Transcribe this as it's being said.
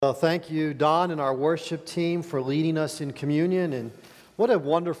Well, thank you, Don, and our worship team for leading us in communion. And what a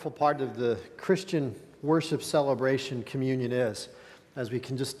wonderful part of the Christian worship celebration communion is, as we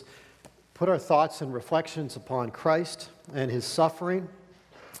can just put our thoughts and reflections upon Christ and his suffering,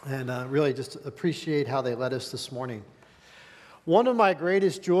 and really just appreciate how they led us this morning. One of my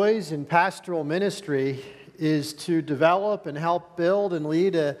greatest joys in pastoral ministry is to develop and help build and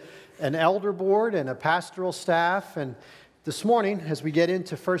lead an elder board and a pastoral staff. And this morning, as we get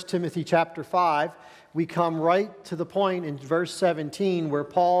into 1 Timothy chapter 5, we come right to the point in verse 17 where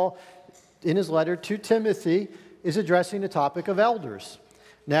Paul, in his letter to Timothy, is addressing the topic of elders.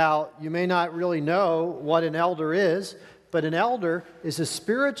 Now, you may not really know what an elder is, but an elder is a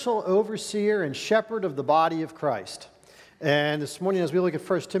spiritual overseer and shepherd of the body of Christ. And this morning, as we look at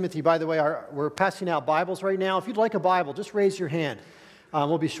 1 Timothy, by the way, we're passing out Bibles right now. If you'd like a Bible, just raise your hand.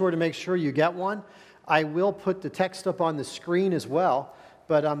 We'll be sure to make sure you get one. I will put the text up on the screen as well,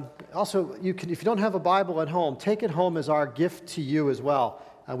 but also, if you don't have a Bible at home, take it home as our gift to you as well.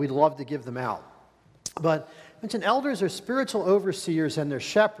 We'd love to give them out. But I mentioned elders are spiritual overseers and they're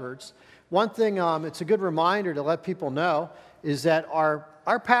shepherds. One thing, it's a good reminder to let people know, is that our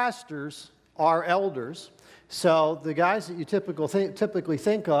pastors are elders. So the guys that you typically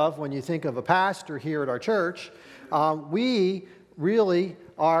think of when you think of a pastor here at our church, we really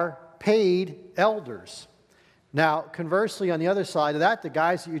are paid elders. Now, conversely, on the other side of that, the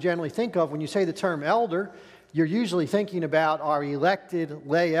guys that you generally think of when you say the term elder, you're usually thinking about our elected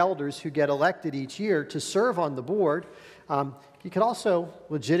lay elders who get elected each year to serve on the board. You could also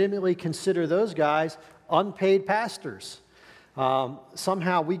legitimately consider those guys unpaid pastors.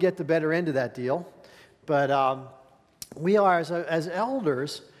 Somehow we get the better end of that deal. But we are, as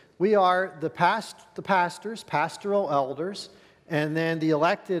elders, we are the pastors, pastoral elders, and then the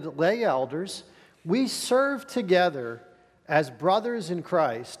elected lay elders. We serve together as brothers in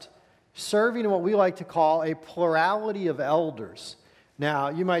Christ, serving in what we like to call a plurality of elders. Now,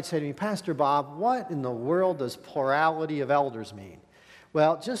 you might say to me, Pastor Bob, what in the world does plurality of elders mean?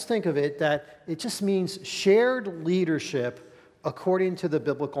 Well, just think of it that it just means shared leadership according to the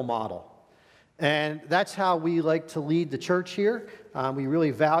biblical model. And that's how we like to lead the church here. We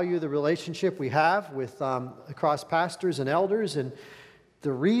really value the relationship we have with across pastors and elders. And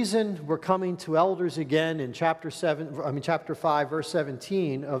the reason we're coming to elders again in chapter 5, verse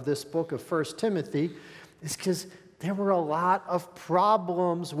 17 of this book of 1 Timothy is because there were a lot of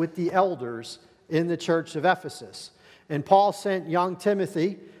problems with the elders in the church of Ephesus. And Paul sent young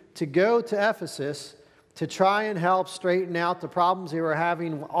Timothy to go to Ephesus to try and help straighten out the problems they were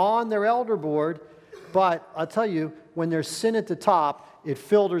having on their elder board. But I'll tell you, when there's sin at the top, it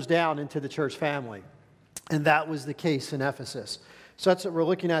filters down into the church family. And that was the case in Ephesus. So that's what we're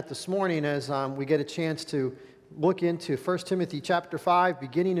looking at this morning as we get a chance to look into 1 Timothy chapter 5,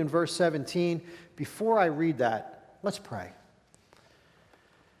 beginning in verse 17. Before I read that, let's pray.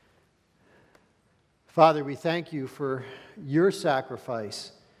 Father, we thank you for your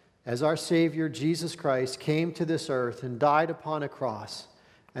sacrifice as our Savior, Jesus Christ, came to this earth and died upon a cross.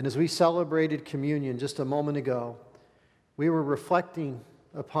 And as we celebrated communion just a moment ago, we were reflecting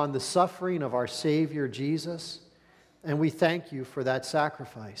upon the suffering of our Savior, Jesus, and we thank you for that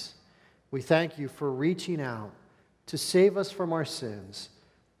sacrifice. We thank you for reaching out to save us from our sins,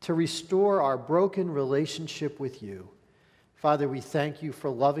 to restore our broken relationship with you. Father, we thank you for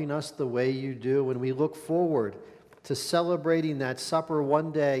loving us the way you do, and we look forward to celebrating that supper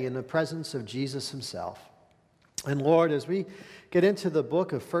one day in the presence of Jesus himself. And Lord, as we get into the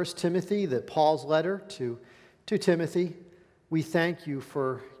book of 1 Timothy, that Paul's letter to Timothy, we thank you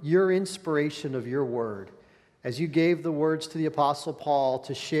for your inspiration of your word, as you gave the words to the Apostle Paul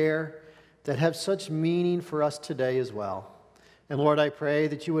to share that have such meaning for us today as well. And Lord, I pray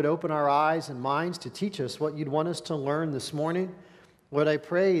that you would open our eyes and minds to teach us what you'd want us to learn this morning. Lord, I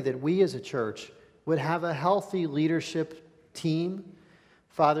pray that we as a church would have a healthy leadership team.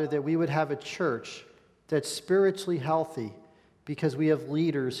 Father, that we would have a church that's spiritually healthy because we have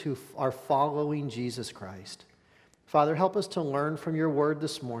leaders who are following Jesus Christ. Father, help us to learn from your word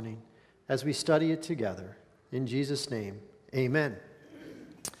this morning as we study it together. In Jesus' name, amen.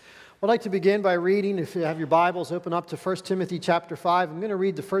 I'd like to begin by reading, if you have your Bibles, open up to 1 Timothy chapter 5. I'm going to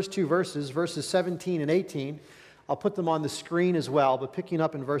read the first two verses 17 and 18. I'll put them on the screen as well, but picking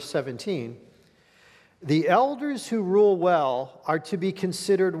up in verse 17. The elders who rule well are to be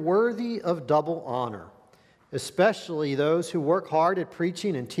considered worthy of double honor, especially those who work hard at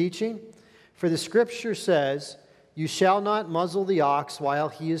preaching and teaching. For the scripture says, "You shall not muzzle the ox while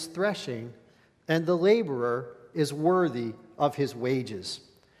he is threshing, and the laborer is worthy of his wages."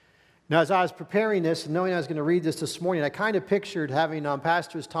 Now, as I was preparing this and knowing I was going to read this morning, I kind of pictured having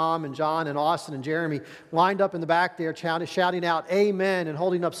pastors Tom and John and Austin and Jeremy lined up in the back there shouting out amen and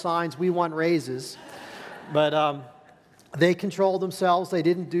holding up signs, "We want raises." But they controlled themselves. They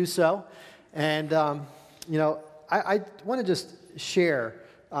didn't do so. And, I want to just share,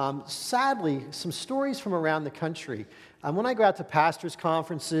 sadly, some stories from around the country. When I go out to pastors'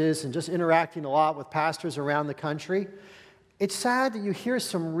 conferences and just interacting a lot with pastors around the country, it's sad that you hear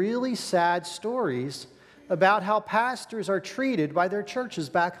some really sad stories about how pastors are treated by their churches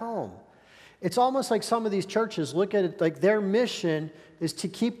back home. It's almost like some of these churches look at it like their mission is to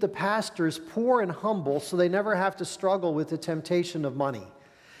keep the pastors poor and humble so they never have to struggle with the temptation of money.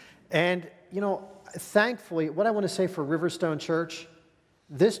 And, thankfully, what I want to say for Riverstone Church,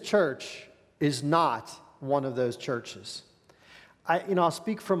 this church is not one of those churches. I'll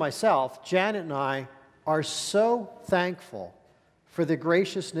speak for myself. Janet and I are so thankful for the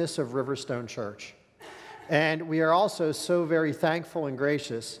graciousness of Riverstone Church. And we are also so very thankful and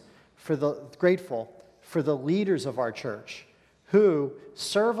grateful for the leaders of our church who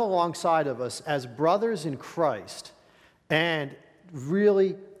serve alongside of us as brothers in Christ and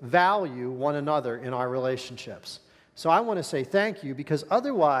really value one another in our relationships. So I want to say thank you, because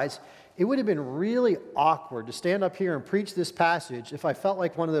otherwise it would have been really awkward to stand up here and preach this passage if I felt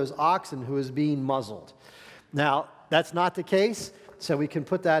like one of those oxen who was being muzzled. Now, that's not the case, so we can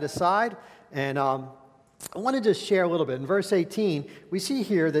put that aside. And I want to just share a little bit. In verse 18, we see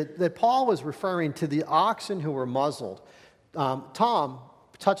here that Paul was referring to the oxen who were muzzled. Tom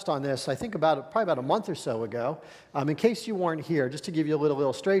touched on this, I think probably about a month or so ago. In case you weren't here, just to give you a little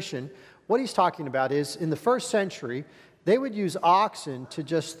illustration, what he's talking about is in the first century, they would use oxen to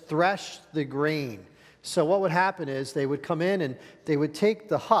just thresh the grain. So what would happen is they would come in and they would take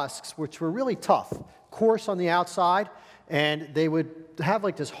the husks, which were really tough, coarse on the outside, and they would have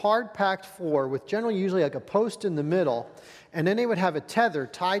like this hard-packed floor with generally usually like a post in the middle, and then they would have a tether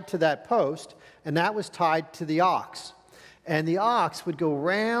tied to that post, and that was tied to the ox. And the ox would go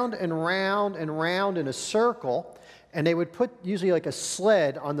round and round and round in a circle, and they would put usually like a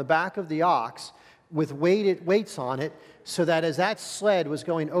sled on the back of the ox with weights on it, so that as that sled was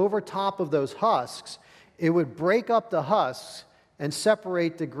going over top of those husks, it would break up the husks and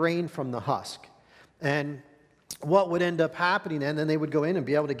separate the grain from the husk. And what would end up happening, and then they would go in and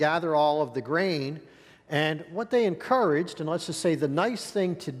be able to gather all of the grain. And what they encouraged, and let's just say the nice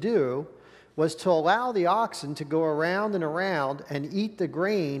thing to do, was to allow the oxen to go around and around and eat the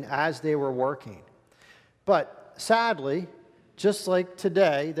grain as they were working. But sadly, just like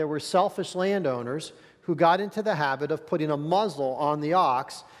today, there were selfish landowners who got into the habit of putting a muzzle on the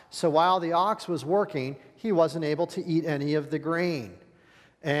ox, so while the ox was working, he wasn't able to eat any of the grain.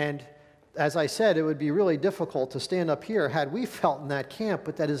 And as I said, it would be really difficult to stand up here had we felt in that camp,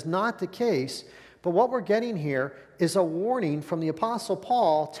 but that is not the case. But what we're getting here is a warning from the Apostle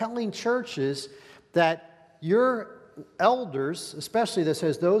Paul telling churches that your elders, especially this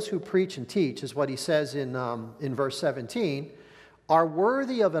says those who preach and teach, is what he says in verse 17, are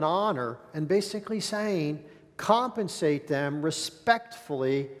worthy of an honor, and basically saying compensate them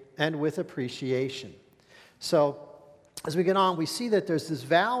respectfully and with appreciation. So as we get on, we see that there's this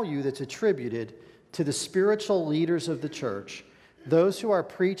value that's attributed to the spiritual leaders of the church, those who are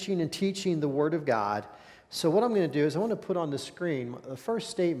preaching and teaching the Word of God. So what I'm going to do is I want to put on the screen the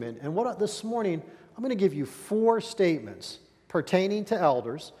first statement. And this morning, I'm going to give you 4 statements pertaining to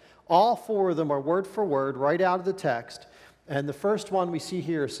elders. All 4 of them are word for word right out of the text. And the first one we see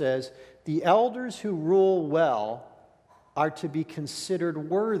here says, the elders who rule well are to be considered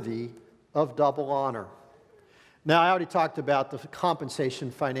worthy of double honor. Now, I already talked about the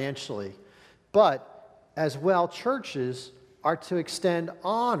compensation financially, but as well, churches are to extend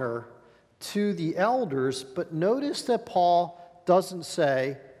honor to the elders, but notice that Paul doesn't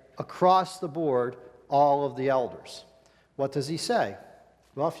say across the board all of the elders. What does he say?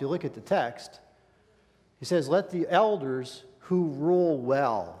 Well, if you look at the text, he says, let the elders who rule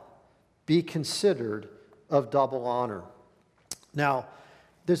well be considered of double honor. Now,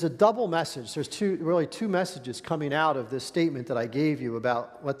 there's a double message. There's two messages coming out of this statement that I gave you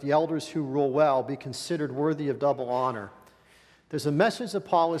about let the elders who rule well be considered worthy of double honor. There's a message that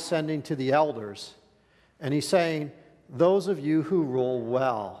Paul is sending to the elders, and he's saying, those of you who rule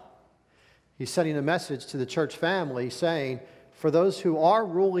well. He's sending a message to the church family saying, for those who are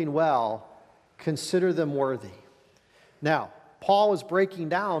ruling well, consider them worthy. Now, Paul is breaking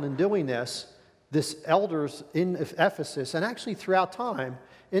down and doing this elders in Ephesus, and actually throughout time,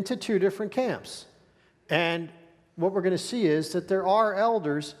 into 2 different camps. And what we're going to see is that there are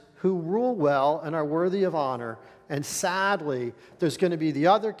elders who rule well and are worthy of honor, And sadly, there's going to be the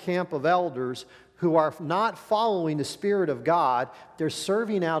other camp of elders who are not following the Spirit of God. They're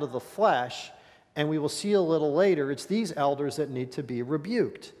serving out of the flesh. And we will see a little later, it's these elders that need to be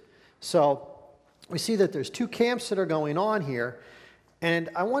rebuked. So we see that there's two camps that are going on here. And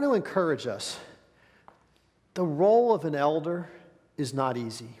I want to encourage us. The role of an elder is not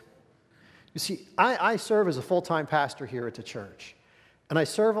easy. You see, I serve as a full-time pastor here at the church. And I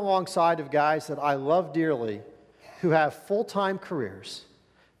serve alongside of guys that I love dearly who have full-time careers.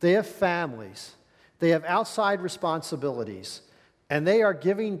 They have families. They have outside responsibilities. And they are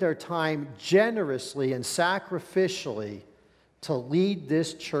giving their time generously and sacrificially to lead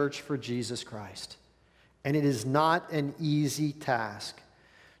this church for Jesus Christ. And it is not an easy task.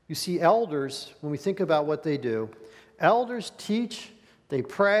 You see, elders, when we think about what they do, elders teach, they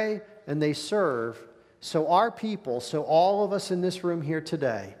pray, and they serve, so our people, so all of us in this room here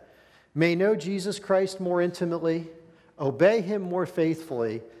today, may know Jesus Christ more intimately, obey him more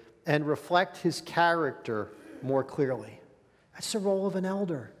faithfully, and reflect his character more clearly. That's the role of an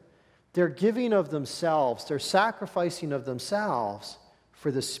elder. They're giving of themselves, they're sacrificing of themselves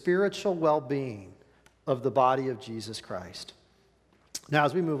for the spiritual well-being of the body of Jesus Christ. Now,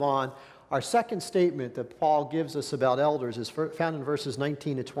 as we move on, our second statement that Paul gives us about elders is found in verses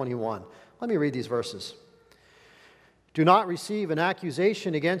 19 to 21. Let me read these verses. Do not receive an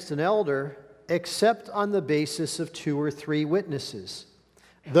accusation against an elder except on the basis of 2 or 3 witnesses.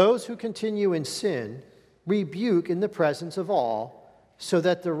 Those who continue in sin rebuke in the presence of all, so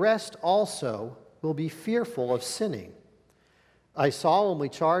that the rest also will be fearful of sinning. I solemnly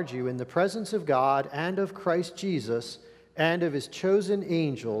charge you in the presence of God and of Christ Jesus and of his chosen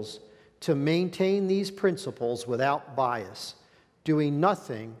angels to maintain these principles without bias, doing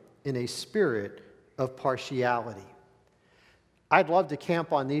nothing in a spirit of partiality. I'd love to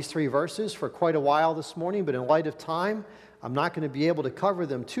camp on these 3 verses for quite a while this morning, but in light of time, I'm not going to be able to cover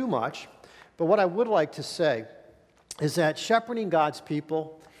them too much. But what I would like to say is that shepherding God's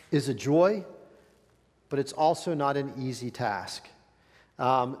people is a joy, but it's also not an easy task.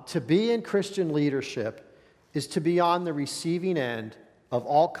 To be in Christian leadership is to be on the receiving end of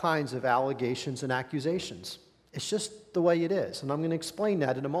all kinds of allegations and accusations. It's just the way it is, and I'm going to explain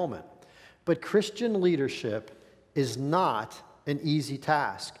that in a moment. But Christian leadership is not an easy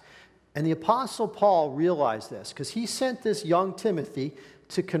task. And the Apostle Paul realized this because he sent this young Timothy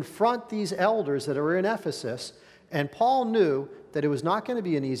to confront these elders that are in Ephesus. And Paul knew that it was not going to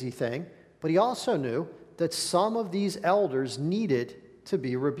be an easy thing, but he also knew that some of these elders needed to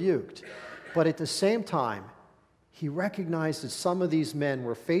be rebuked. But at the same time, he recognized that some of these men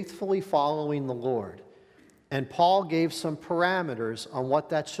were faithfully following the Lord. And Paul gave some parameters on what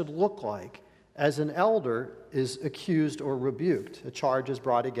that should look like as an elder is accused or rebuked. A charge is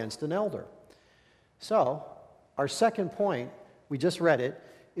brought against an elder. So, our second point, we just read it,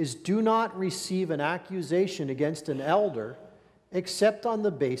 is do not receive an accusation against an elder except on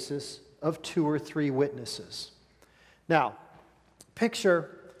the basis of 2 or 3 witnesses. Now,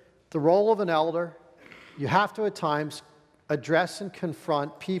 picture the role of an elder. You have to at times address and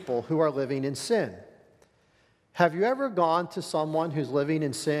confront people who are living in sin. Have you ever gone to someone who's living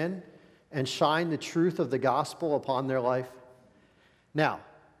in sin and shined the truth of the gospel upon their life? Now,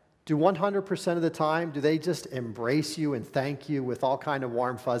 do 100% of the time, do they just embrace you and thank you with all kind of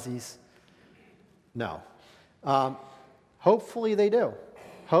warm fuzzies? No. Hopefully they do.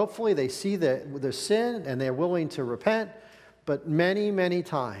 Hopefully they see their sin and they're willing to repent. But many, many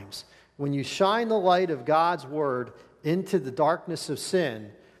times, when you shine the light of God's word into the darkness of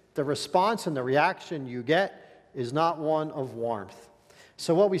sin, the response and the reaction you get is not one of warmth.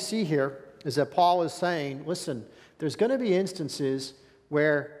 So what we see here is that Paul is saying, listen, there's going to be instances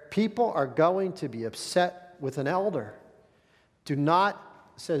where people are going to be upset with an elder. Do not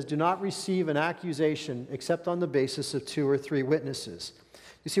receive an accusation except on the basis of 2 or 3 witnesses.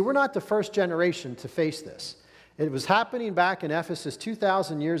 You see, we're not the first generation to face this. It was happening back in Ephesus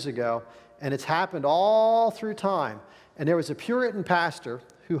 2,000 years ago, and it's happened all through time. And there was a Puritan pastor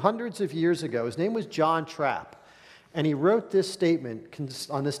who hundreds of years ago, his name was John Trapp, and he wrote this statement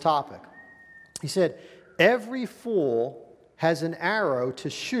on this topic. He said, "Every fool has an arrow to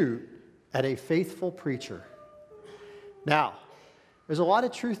shoot at a faithful preacher." Now, there's a lot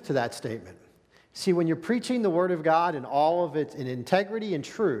of truth to that statement. See, when you're preaching the Word of God and all of it in integrity and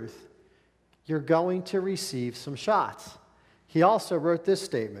truth, you're going to receive some shots. He also wrote this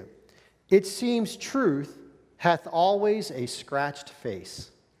statement, "It seems truth hath always a scratched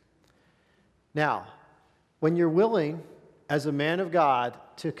face." Now, when you're willing, as a man of God,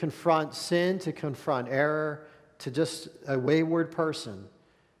 to confront sin, to confront error, to just a wayward person,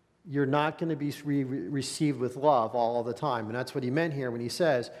 you're not going to be received with love all the time. And that's what he meant here when he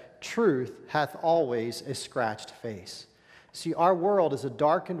says, truth hath always a scratched face. See, our world is a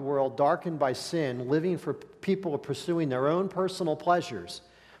darkened world, darkened by sin, living for people pursuing their own personal pleasures.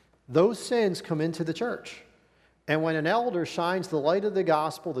 Those sins come into the church. And when an elder shines the light of the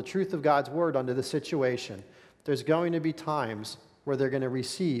gospel, the truth of God's word onto the situation, there's going to be times where they're going to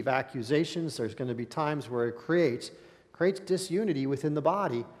receive accusations. There's going to be times where it creates disunity within the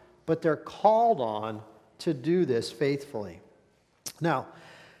body, but they're called on to do this faithfully. Now,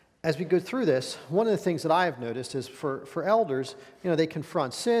 as we go through this, one of the things that I have noticed is for elders, they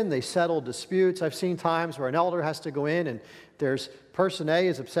confront sin, they settle disputes. I've seen times where an elder has to go in and there's person A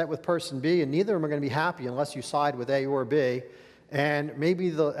is upset with person B, and neither of them are going to be happy unless you side with A or B. And maybe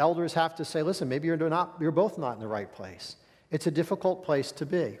the elders have to say, listen, maybe you're both not in the right place. It's a difficult place to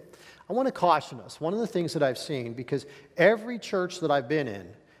be. I want to caution us. One of the things that I've seen, because every church that I've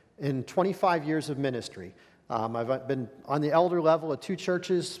been in 25 years of ministry, I've been on the elder level at 2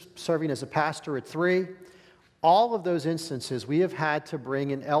 churches, serving as a pastor at 3. All of those instances, we have had to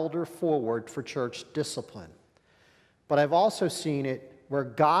bring an elder forward for church discipline. But I've also seen it where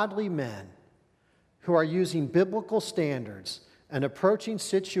godly men who are using biblical standards and approaching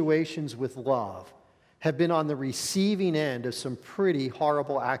situations with love have been on the receiving end of some pretty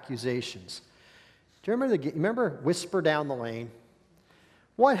horrible accusations. Do you remember Whisper Down the Lane?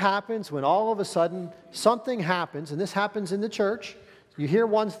 What happens when all of a sudden something happens, and this happens in the church? You hear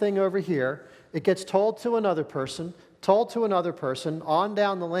one thing over here, it gets told to another person, on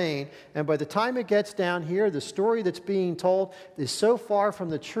down the lane, and by the time it gets down here, the story that's being told is so far from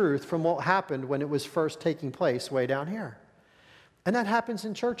the truth from what happened when it was first taking place way down here. And that happens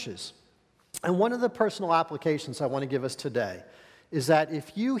in churches. And one of the personal applications I want to give us today is that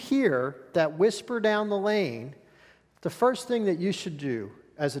if you hear that whisper down the lane, the first thing that you should do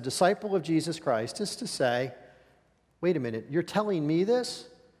as a disciple of Jesus Christ is to say, wait a minute, you're telling me this?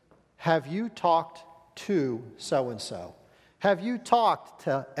 Have you talked to so-and-so? Have you talked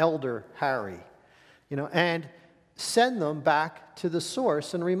to Elder Harry? And send them back to the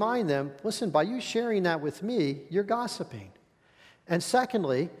source and remind them, listen, by you sharing that with me, you're gossiping. And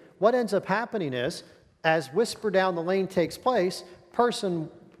secondly, what ends up happening is, as Whisper Down the Lane takes place, person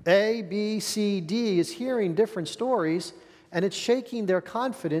A, B, C, D is hearing different stories, and it's shaking their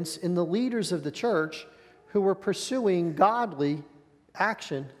confidence in the leaders of the church who were pursuing godly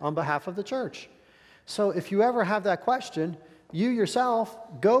action on behalf of the church. So if you ever have that question, you yourself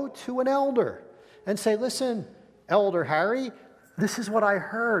go to an elder and say, listen, Elder Harry, this is what I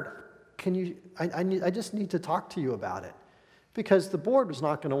heard. I just need to talk to you about it. Because the board was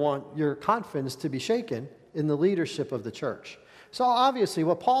not going to want your confidence to be shaken in the leadership of the church. So obviously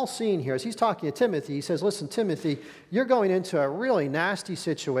what Paul's seeing here is he's talking to Timothy. He says, listen, Timothy, you're going into a really nasty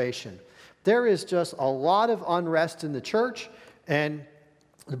situation. There is just a lot of unrest in the church, and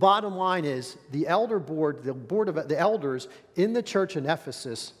the bottom line is the elder board, the board of the elders in the church in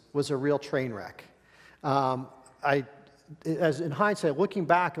Ephesus was a real train wreck. As in hindsight, looking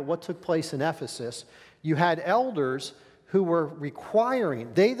back at what took place in Ephesus, you had elders who were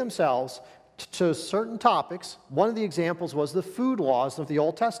requiring, they themselves, to certain topics. One of the examples was the food laws of the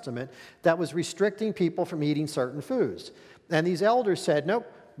Old Testament that was restricting people from eating certain foods. And these elders said, nope,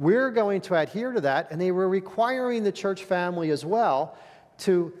 we're going to adhere to that. And they were requiring the church family as well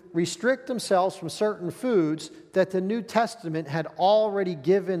to restrict themselves from certain foods that the New Testament had already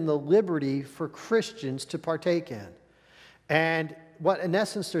given the liberty for Christians to partake in. And what in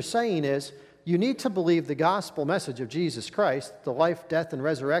essence they're saying is, you need to believe the gospel message of Jesus Christ, the life, death, and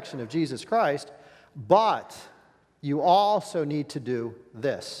resurrection of Jesus Christ, but you also need to do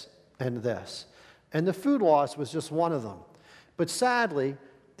this and this. And the food laws was just one of them. But sadly,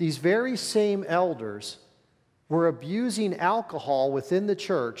 these very same elders were abusing alcohol within the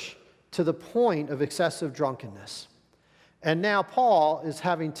church to the point of excessive drunkenness. And now Paul is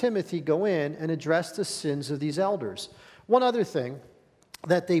having Timothy go in and address the sins of these elders. One other thing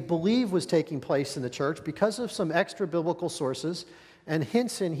that they believe was taking place in the church because of some extra biblical sources and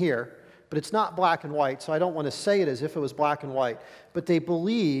hints in here, but it's not black and white, so I don't want to say it as if it was black and white, but they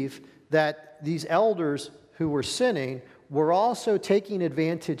believe that these elders who were sinning were also taking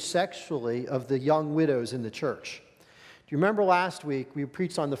advantage sexually of the young widows in the church. Do you remember last week we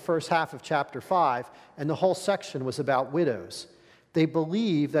preached on the first half of chapter 5, and the whole section was about widows? They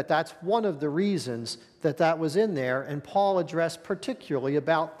believe that that's one of the reasons that was in there, and Paul addressed particularly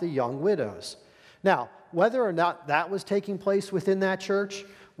about the young widows. Now, whether or not that was taking place within that church,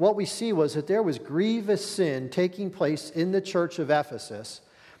 what we see was that there was grievous sin taking place in the church of Ephesus,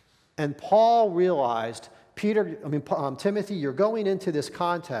 and Paul realized Timothy, you're going into this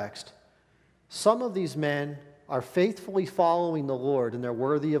context. Some of these men are faithfully following the Lord and they're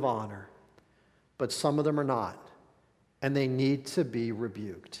worthy of honor, but some of them are not, and they need to be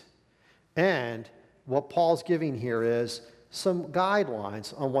rebuked. And what Paul's giving here is some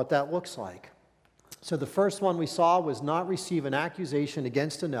guidelines on what that looks like. So the first one we saw was not receive an accusation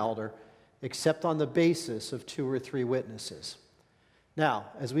against an elder except on the basis of 2 or 3 witnesses. Now,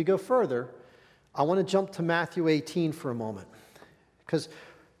 as we go further, I want to jump to Matthew 18 for a moment. Because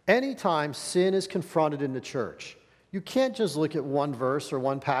anytime sin is confronted in the church, you can't just look at one verse or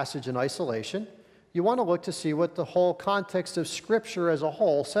one passage in isolation. You want to look to see what the whole context of Scripture as a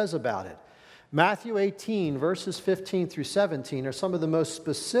whole says about it. Matthew 18, verses 15 through 17 are some of the most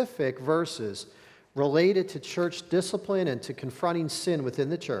specific verses related to church discipline and to confronting sin within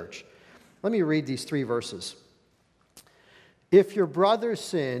the church. Let me read these 3 verses. If your brother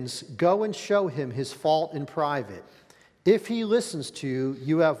sins, go and show him his fault in private. If he listens to you,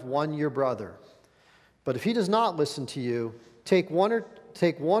 you have won your brother. But if he does not listen to you, take one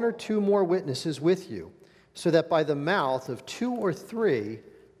or 2 more witnesses with you, so that by the mouth of 2 or 3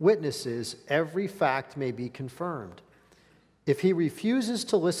 witnesses every fact may be confirmed. If he refuses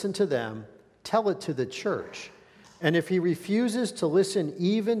to listen to them, tell it to the church. And if he refuses to listen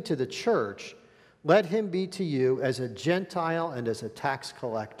even to the church, let him be to you as a Gentile and as a tax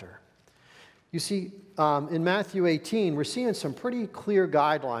collector. You see, in Matthew 18, we're seeing some pretty clear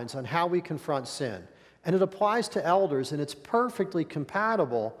guidelines on how we confront sin. And it applies to elders, and it's perfectly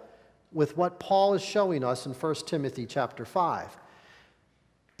compatible with what Paul is showing us in 1 Timothy chapter 5.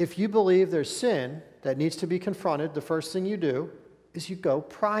 If you believe there's sin that needs to be confronted, the first thing you do is you go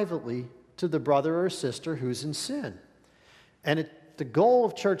privately to the brother or sister who's in sin. And the goal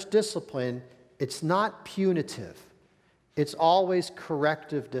of church discipline, it's not punitive. It's always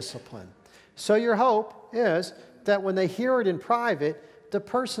corrective discipline. So your hope is that when they hear it in private, the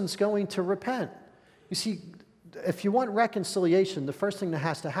person's going to repent. You see, if you want reconciliation, the first thing that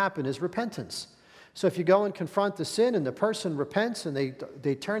has to happen is repentance. So if you go and confront the sin and the person repents and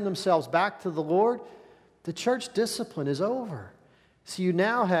they turn themselves back to the Lord, the church discipline is over. So you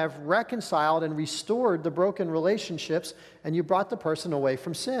now have reconciled and restored the broken relationships, and you brought the person away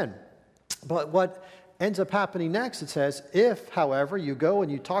from sin. But what ends up happening next, it says, if, however, you go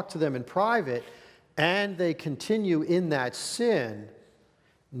and you talk to them in private and they continue in that sin,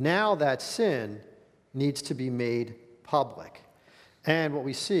 now that sin needs to be made public. And what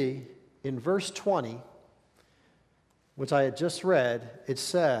we see in verse 20, which I had just read, it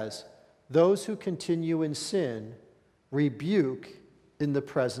says, those who continue in sin rebuke in the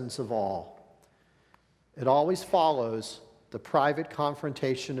presence of all. It always follows the private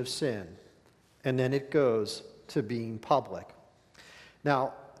confrontation of sin, and then it goes to being public.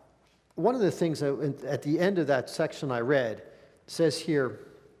 Now, one of the things that at the end of that section I read says here,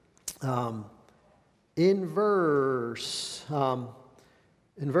 in verse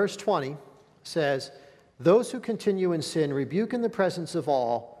 20, says, those who continue in sin rebuke in the presence of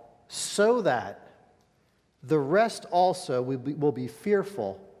all, so that the rest also will be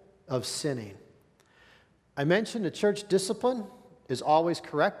fearful of sinning. I mentioned the church discipline is always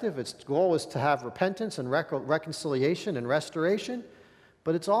corrective. Its goal is to have repentance and reconciliation and restoration,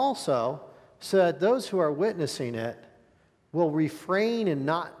 but it's also so that those who are witnessing it will refrain and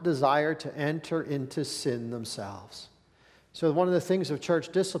not desire to enter into sin themselves. So one of the things of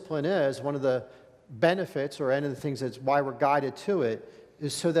church discipline is, one of the benefits, or one of the things that's why we're guided to it,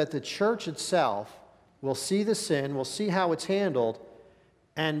 is so that the church itself will see the sin, will see how it's handled,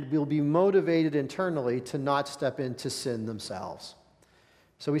 and will be motivated internally to not step into sin themselves.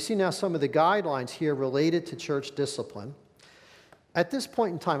 So we see now some of the guidelines here related to church discipline. At this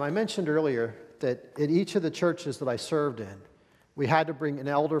point in time, I mentioned earlier that in each of the churches that I served in, we had to bring an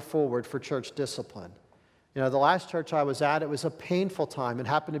elder forward for church discipline. You know, the last church I was at, it was a painful time. It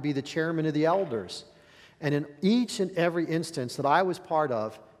happened to be the chairman of the elders. And in each and every instance that I was part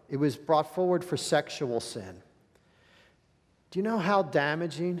of, it was brought forward for sexual sin. Do you know how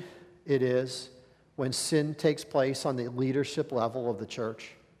damaging it is when sin takes place on the leadership level of the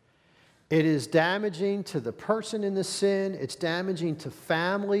church? It is damaging to the person in the sin. It's damaging to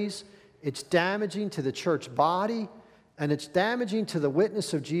families. It's damaging to the church body. And it's damaging to the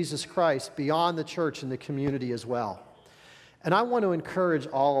witness of Jesus Christ beyond the church and the community as well. And I want to encourage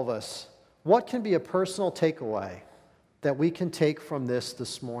all of us, what can be a personal takeaway that we can take from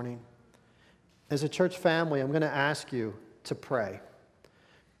this morning? As a church family, I'm going to ask you to pray.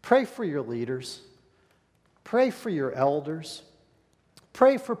 Pray for your leaders. Pray for your elders.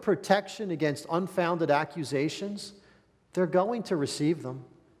 Pray for protection against unfounded accusations. They're going to receive them.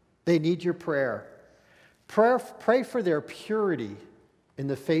 They need your prayer. Pray for their purity in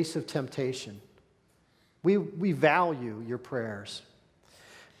the face of temptation. We value your prayers.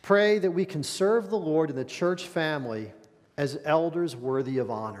 Pray that we can serve the Lord in the church family as elders worthy of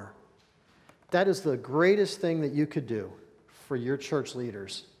honor. That is the greatest thing that you could do for your church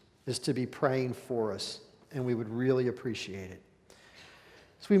leaders, is to be praying for us, and we would really appreciate it.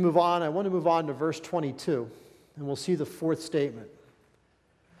 As we move on, I want to move on to verse 22, and we'll see the fourth statement.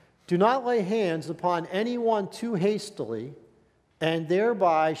 Do not lay hands upon anyone too hastily, and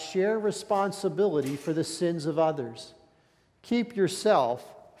thereby share responsibility for the sins of others. Keep yourself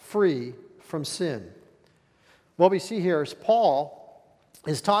free from sin. What we see here is Paul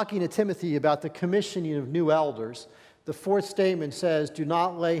is talking to Timothy about the commissioning of new elders. The fourth statement says, do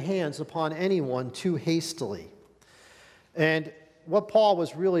not lay hands upon anyone too hastily. And what Paul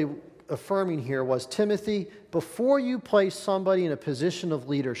was really affirming here was, Timothy, before you place somebody in a position of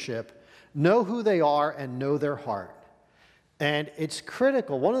leadership, know who they are and know their heart. And it's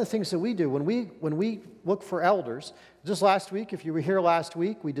critical. One of the things that we do when we look for elders, just last week, if you were here last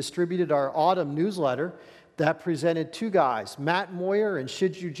week, we distributed our autumn newsletter that presented two guys, Matt Moyer and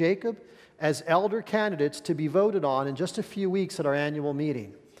Shiju Jacob, as elder candidates to be voted on in just a few weeks at our annual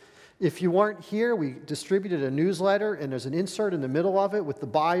meeting. If you weren't here, we distributed a newsletter, and there's an insert in the middle of it with the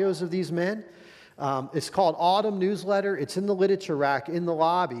bios of these men. It's called Autumn Newsletter. It's in the literature rack in the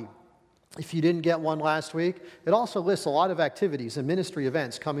lobby. If you didn't get one last week, it also lists a lot of activities and ministry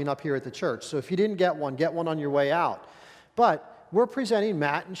events coming up here at the church. So if you didn't get one on your way out. But we're presenting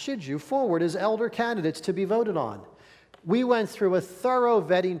Matt and Shiju forward as elder candidates to be voted on. We went through a thorough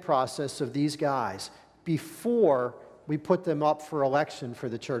vetting process of these guys before we put them up for election for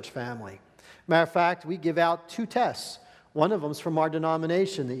the church family. Matter of fact, we give out two tests. One of them is from our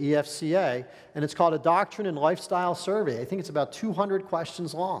denomination, the EFCA, and it's called a Doctrine and Lifestyle Survey. I think it's about 200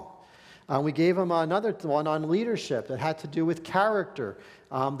 questions long. We gave them another one on leadership that had to do with character,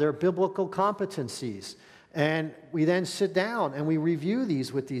 their biblical competencies. And we then sit down and we review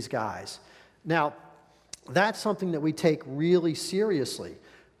these with these guys. Now, that's something that we take really seriously.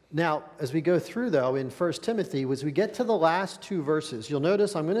 Now, as we go through, though, in 1 Timothy, as we get to the last two verses, you'll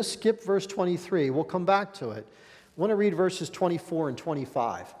notice I'm going to skip verse 23. We'll come back to it. I want to read verses 24 and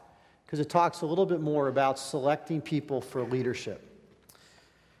 25 because it talks a little bit more about selecting people for leadership.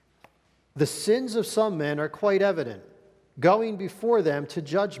 The sins of some men are quite evident, going before them to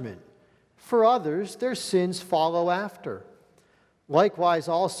judgment. For others, their sins follow after. Likewise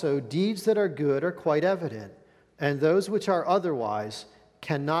also, deeds that are good are quite evident, and those which are otherwise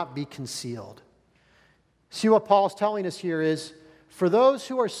cannot be concealed. See what Paul's telling us here is, for those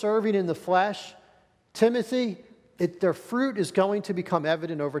who are serving in the flesh, Timothy, their fruit is going to become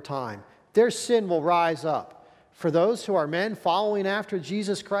evident over time. Their sin will rise up. For those who are men following after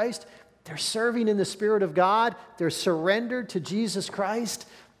Jesus Christ, they're serving in the Spirit of God. They're surrendered to Jesus Christ.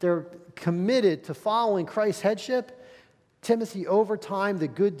 They're committed to following Christ's headship. Timothy, over time, the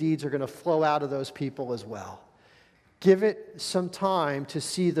good deeds are going to flow out of those people as well. Give it some time to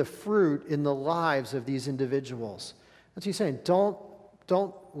see the fruit in the lives of these individuals. That's what he's saying.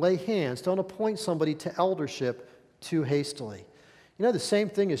 Don't lay hands. Don't appoint somebody to eldership too hastily. You know, the same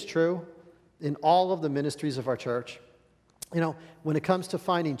thing is true in all of the ministries of our church. You know, when it comes to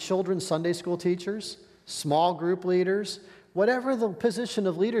finding children's Sunday school teachers, small group leaders, whatever the position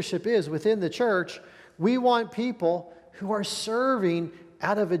of leadership is within the church, we want people who are serving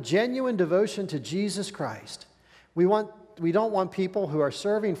out of a genuine devotion to Jesus Christ. We don't want people who are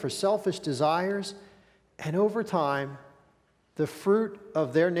serving for selfish desires, and over time, the fruit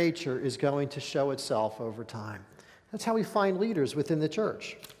of their nature is going to show itself over time. That's how we find leaders within the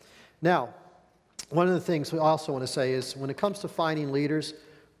church. Now, one of the things we also want to say is when it comes to finding leaders,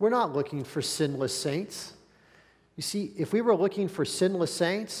 we're not looking for sinless saints. You see, if we were looking for sinless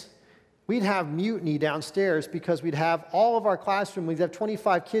saints, we'd have mutiny downstairs because we'd have all of our classroom, we'd have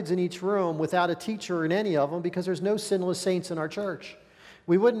 25 kids in each room without a teacher in any of them because there's no sinless saints in our church.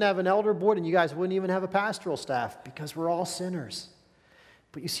 We wouldn't have an elder board and you guys wouldn't even have a pastoral staff because we're all sinners.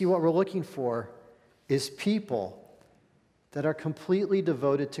 But you see, what we're looking for is people that are completely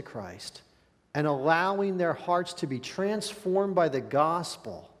devoted to Christ and allowing their hearts to be transformed by the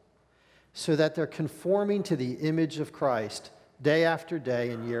gospel so that they're conforming to the image of Christ day after day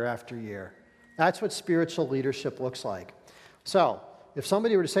and year after year. That's what spiritual leadership looks like. So, if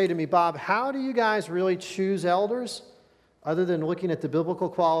somebody were to say to me, Bob, how do you guys really choose elders? Other than looking at the biblical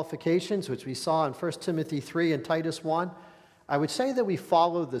qualifications, which we saw in 1 Timothy 3 and Titus 1, I would say that we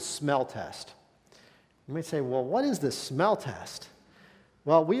follow the smell test. You might say, well, what is the smell test?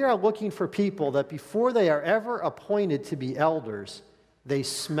 Well, we are looking for people that before they are ever appointed to be elders, they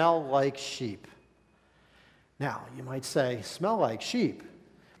smell like sheep. Now, you might say, smell like sheep.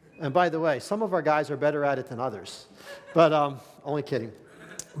 And by the way, some of our guys are better at it than others. But, only kidding.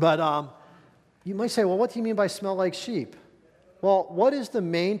 But you might say, well, what do you mean by smell like sheep? Well, what is the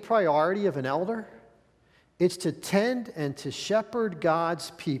main priority of an elder? It's to tend and to shepherd God's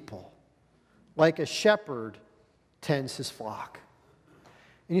people like a shepherd tends his flock.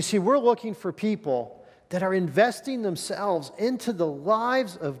 And you see, we're looking for people that are investing themselves into the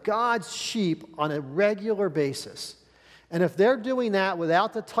lives of God's sheep on a regular basis. And if they're doing that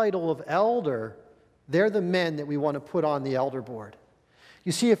without the title of elder, they're the men that we want to put on the elder board.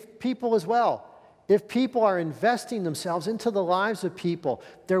 You see, if people are investing themselves into the lives of people,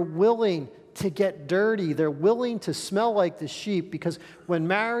 they're willing to get dirty. They're willing to smell like the sheep, because when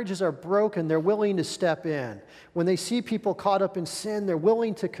marriages are broken, they're willing to step in. When they see people caught up in sin, they're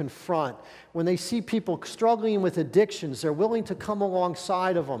willing to confront. When they see people struggling with addictions, they're willing to come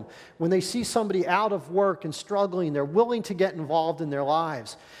alongside of them. When they see somebody out of work and struggling, they're willing to get involved in their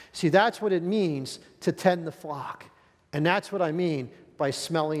lives. See, that's what it means to tend the flock. And that's what I mean by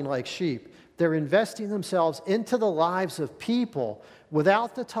smelling like sheep. They're investing themselves into the lives of people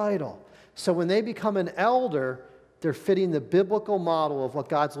without the title. So when they become an elder, they're fitting the biblical model of what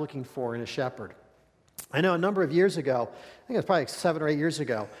God's looking for in a shepherd. I know a number of years ago, I think it was probably 7 or 8 years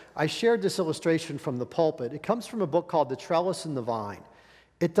ago, I shared this illustration from the pulpit. It comes from a book called The Trellis and the Vine.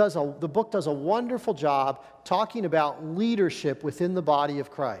 The book does a wonderful job talking about leadership within the body of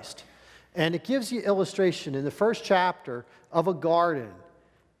Christ. And it gives you illustration in the first chapter of a garden.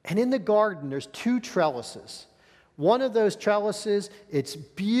 And in the garden, there's 2 trellises. One of those trellises, it's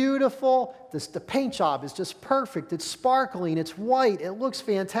beautiful. The paint job is just perfect. It's sparkling. It's white. It looks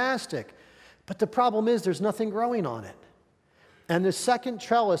fantastic. But the problem is there's nothing growing on it. And the second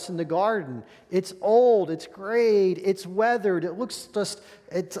trellis in the garden, it's old. It's grayed. It's weathered. It looks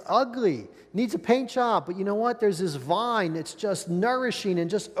it's ugly. Needs a paint job. But you know what? There's this vine that's just nourishing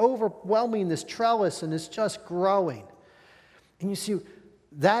and just overwhelming this trellis, and it's just growing. And you see,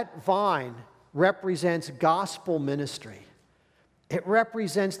 that vine represents gospel ministry. It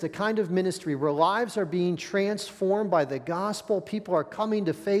represents the kind of ministry where lives are being transformed by the gospel. People are coming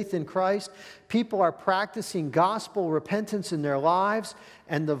to faith in Christ. People are practicing gospel repentance in their lives,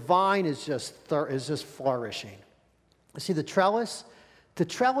 and the vine is just flourishing. See, the trellis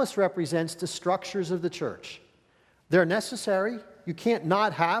represents the structures of the church. They're necessary. You can't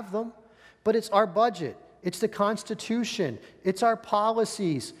not have them, but it's our budget. It's the Constitution. It's our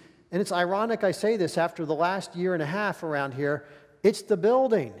policies. And it's ironic I say this after the last year and a half around here. It's the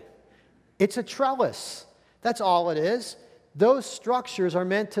building. It's a trellis. That's all it is. Those structures are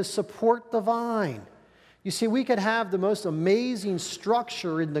meant to support the vine. You see, we could have the most amazing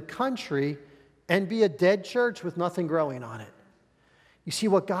structure in the country and be a dead church with nothing growing on it. You see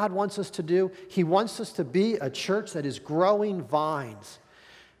what God wants us to do? He wants us to be a church that is growing vines.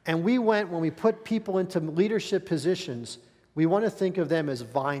 And when we put people into leadership positions, we want to think of them as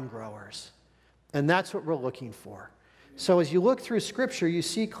vine growers. And that's what we're looking for. So as you look through Scripture, you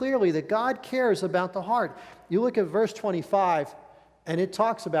see clearly that God cares about the heart. You look at verse 25, and it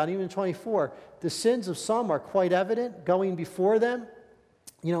talks about, even 24, the sins of some are quite evident, going before them.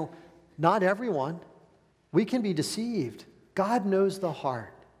 You know, not everyone. We can be deceived. God knows the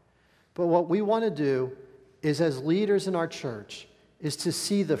heart. But what we want to do is, as leaders in our church, is to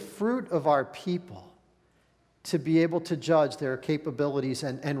see the fruit of our people, to be able to judge their capabilities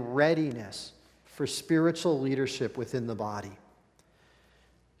and readiness for spiritual leadership within the body.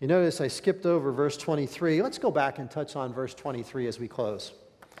 You notice I skipped over verse 23. Let's go back and touch on verse 23 as we close.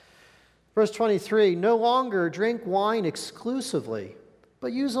 Verse 23, no longer drink wine exclusively,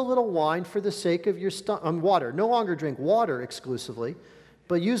 but use a little wine for the sake of your water. No longer drink water exclusively,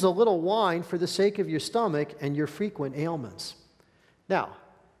 but use a little wine for the sake of your stomach and your frequent ailments. Now,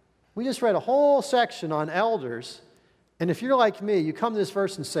 we just read a whole section on elders, and if you're like me, you come to this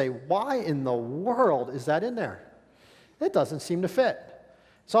verse and say, why in the world is that in there? It doesn't seem to fit.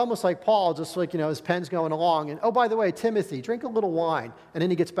 It's almost like Paul, just like, his pen's going along, and, oh, by the way, Timothy, drink a little wine, and then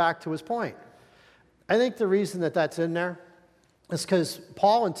he gets back to his point. I think the reason that that's in there is because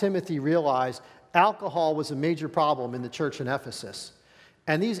Paul and Timothy realized alcohol was a major problem in the church in Ephesus,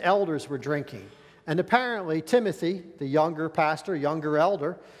 and these elders were drinking. And apparently, Timothy, the younger pastor, younger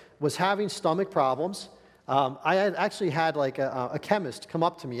elder, was having stomach problems. I had actually had a chemist come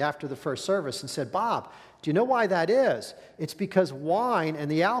up to me after the first service and said, Bob, do you know why that is? It's because wine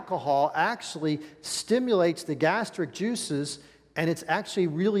and the alcohol actually stimulates the gastric juices, and it's actually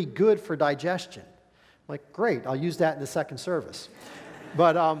really good for digestion. I'm like, great, I'll use that in the second service.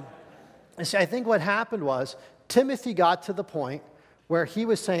 But I think what happened was Timothy got to the point where he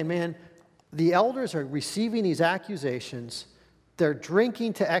was saying, man, the elders are receiving these accusations. They're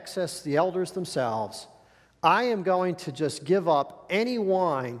drinking to excess, the elders themselves. I am going to just give up any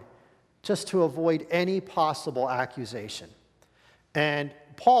wine just to avoid any possible accusation. And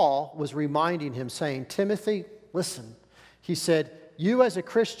Paul was reminding him, saying, Timothy, listen. He said, you as a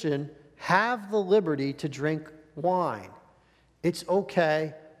Christian have the liberty to drink wine. It's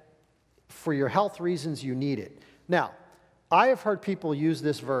okay. For your health reasons, you need it. Now, I have heard people use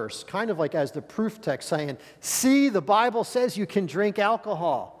this verse kind of like as the proof text saying, see, the Bible says you can drink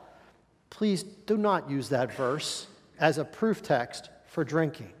alcohol. Please do not use that verse as a proof text for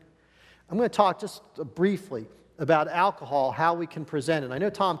drinking. I'm going to talk just briefly about alcohol, how we can present it. I know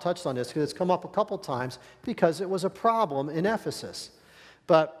Tom touched on this because it's come up a couple times because it was a problem in Ephesus.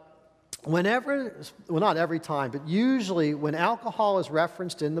 But whenever, well, not every time, but usually when alcohol is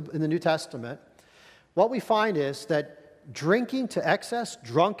referenced in the New Testament, what we find is that drinking to excess,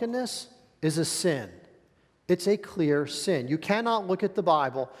 drunkenness, is a sin. It's a clear sin. You cannot look at the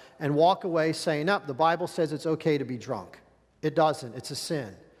Bible and walk away saying, no, the Bible says it's okay to be drunk. It doesn't. It's a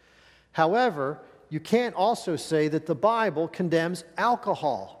sin. However, you can't also say that the Bible condemns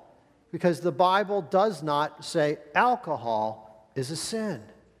alcohol, because the Bible does not say alcohol is a sin.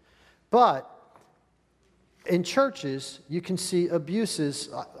 But in churches, you can see abuses.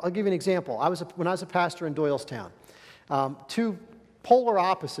 I'll give you an example. When I was a pastor in Doylestown, two polar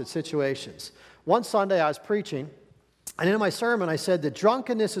opposite situations. One Sunday I was preaching, and in my sermon I said that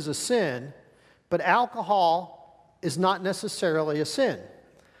drunkenness is a sin, but alcohol is not necessarily a sin.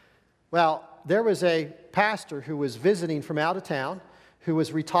 Well, there was a pastor who was visiting from out of town, who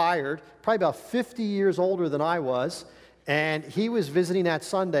was retired, probably about 50 years older than I was, and he was visiting that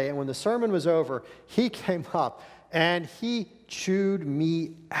Sunday, and when the sermon was over, he came up, and he chewed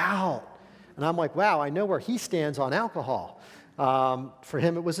me out. And I'm like, wow, I know where he stands on alcohol. For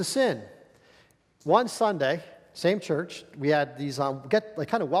him, it was a sin. One Sunday, same church, we had these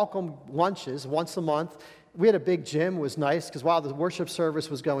kind of welcome lunches once a month. We had a big gym. It was nice because while the worship service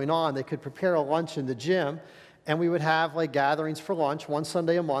was going on, they could prepare a lunch in the gym, and we would have like gatherings for lunch one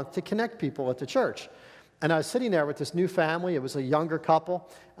Sunday a month to connect people at the church. And I was sitting there with this new family. It was a younger couple,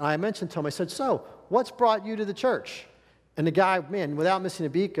 and I mentioned to him, I said, so, what's brought you to the church? And the guy, man, without missing a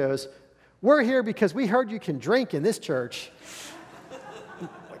beat, goes, we're here because we heard you can drink in this church.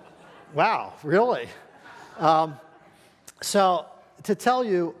 Wow, really? So to tell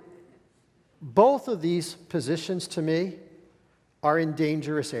you, both of these positions to me are in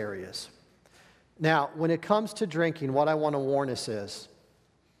dangerous areas. Now, when it comes to drinking, what I want to warn us is,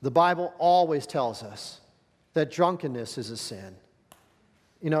 the Bible always tells us that drunkenness is a sin.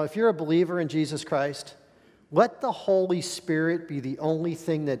 You know, if you're a believer in Jesus Christ, let the Holy Spirit be the only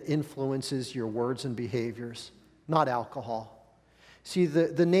thing that influences your words and behaviors, not alcohol. See,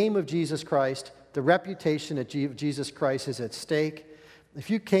 the name of Jesus Christ, the reputation of Jesus Christ is at stake. If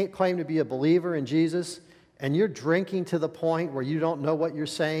you can't claim to be a believer in Jesus and you're drinking to the point where you don't know what you're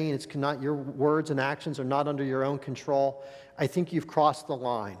saying, it's not, your words and actions are not under your own control, I think you've crossed the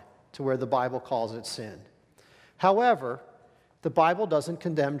line to where the Bible calls it sin. However, the Bible doesn't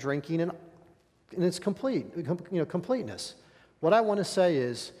condemn drinking in its completeness. What I want to say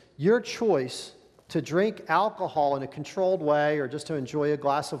is your choice to drink alcohol in a controlled way or just to enjoy a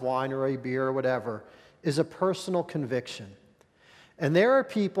glass of wine or a beer or whatever is a personal conviction. And there are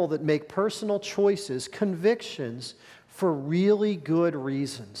people that make personal choices, convictions, for really good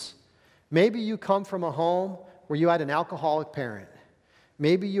reasons. Maybe you come from a home where you had an alcoholic parent.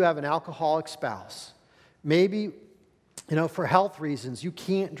 Maybe you have an alcoholic spouse. Maybe, for health reasons, you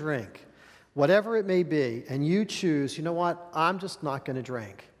can't drink. Whatever it may be, and you choose, you know what, I'm just not going to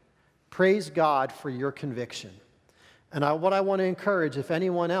drink. Praise God for your conviction. And what I want to encourage, if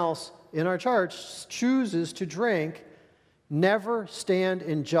anyone else in our church chooses to drink, never stand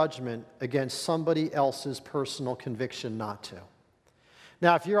in judgment against somebody else's personal conviction not to.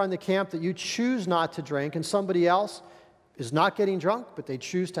 Now, if you're on the camp that you choose not to drink and somebody else is not getting drunk, but they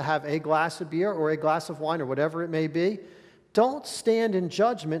choose to have a glass of beer or a glass of wine or whatever it may be, don't stand in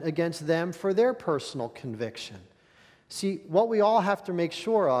judgment against them for their personal conviction. See, what we all have to make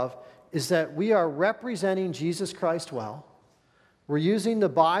sure of is that we are representing Jesus Christ well. We're using the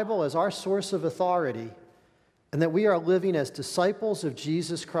Bible as our source of authority, and that we are living as disciples of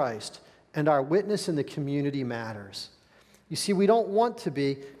Jesus Christ, and our witness in the community matters. You see, we don't want to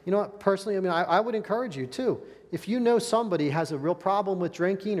be, personally, I would encourage you too. If you know somebody has a real problem with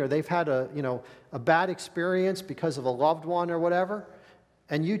drinking, or they've had a bad experience because of a loved one or whatever,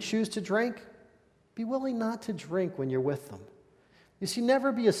 and you choose to drink, be willing not to drink when you're with them. You see,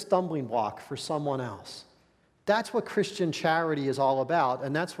 never be a stumbling block for someone else. That's what Christian charity is all about,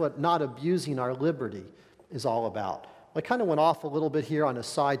 and that's what not abusing our liberty is all about. I kind of went off a little bit here on a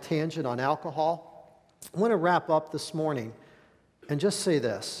side tangent on alcohol. I want to wrap up this morning and just say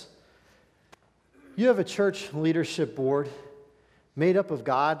this. You have a church leadership board made up of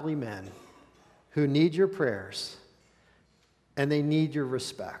godly men who need your prayers, and they need your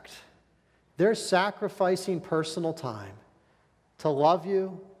respect. They're sacrificing personal time to love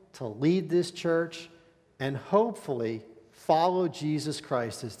you, to lead this church, and hopefully follow Jesus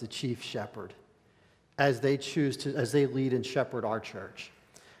Christ as the chief shepherd as they lead and shepherd our church.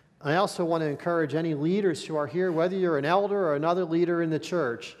 I also want to encourage any leaders who are here, whether you're an elder or another leader in the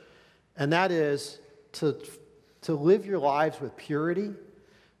church, and that is to live your lives with purity.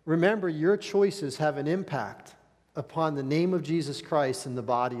 Remember, your choices have an impact upon the name of Jesus Christ and the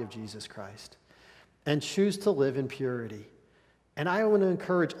body of Jesus Christ. And choose to live in purity. And I want to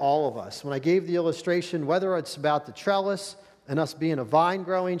encourage all of us. When I gave the illustration, whether it's about the trellis and us being a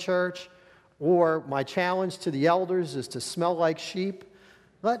vine-growing church, or my challenge to the elders is to smell like sheep,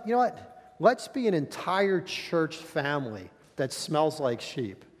 you know what? Let's be an entire church family that smells like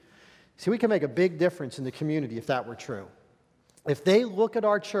sheep. See, we can make a big difference in the community if that were true. If they look at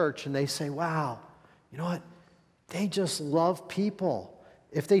our church and they say, wow, you know what? They just love people.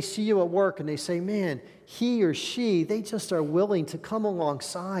 If they see you at work and they say, man, he or she, they just are willing to come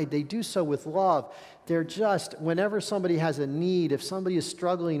alongside. They do so with love. They're just, whenever somebody has a need, if somebody is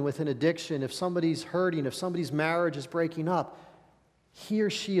struggling with an addiction, if somebody's hurting, if somebody's marriage is breaking up, he or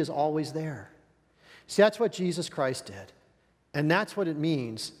she is always there. See, that's what Jesus Christ did. And that's what it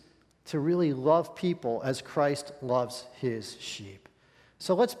means to really love people as Christ loves his sheep.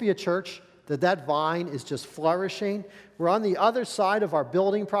 So let's be a church that vine is just flourishing. We're on the other side of our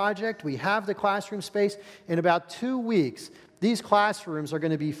building project. We have the classroom space. In about 2 weeks, these classrooms are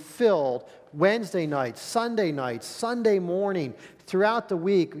going to be filled Wednesday nights, Sunday morning, throughout the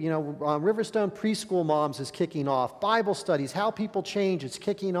week. You know, Riverstone Preschool Moms is kicking off. Bible studies, How People Change, it's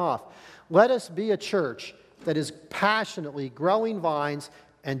kicking off. Let us be a church that is passionately growing vines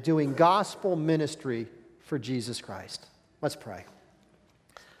and doing gospel ministry for Jesus Christ. Let's pray.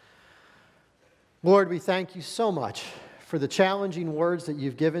 Lord, we thank you so much for the challenging words that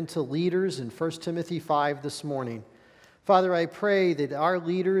you've given to leaders in 1 Timothy 5 this morning. Father, I pray that our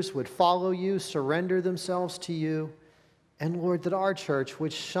leaders would follow you, surrender themselves to you, and Lord, that our church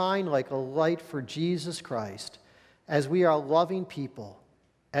would shine like a light for Jesus Christ as we are loving people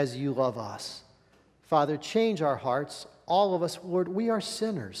as you love us. Father, change our hearts. All of us, Lord, we are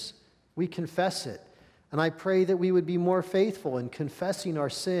sinners. We confess it. And I pray that we would be more faithful in confessing our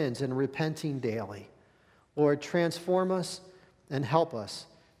sins and repenting daily. Lord, transform us and help us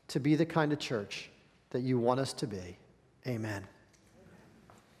to be the kind of church that you want us to be. Amen.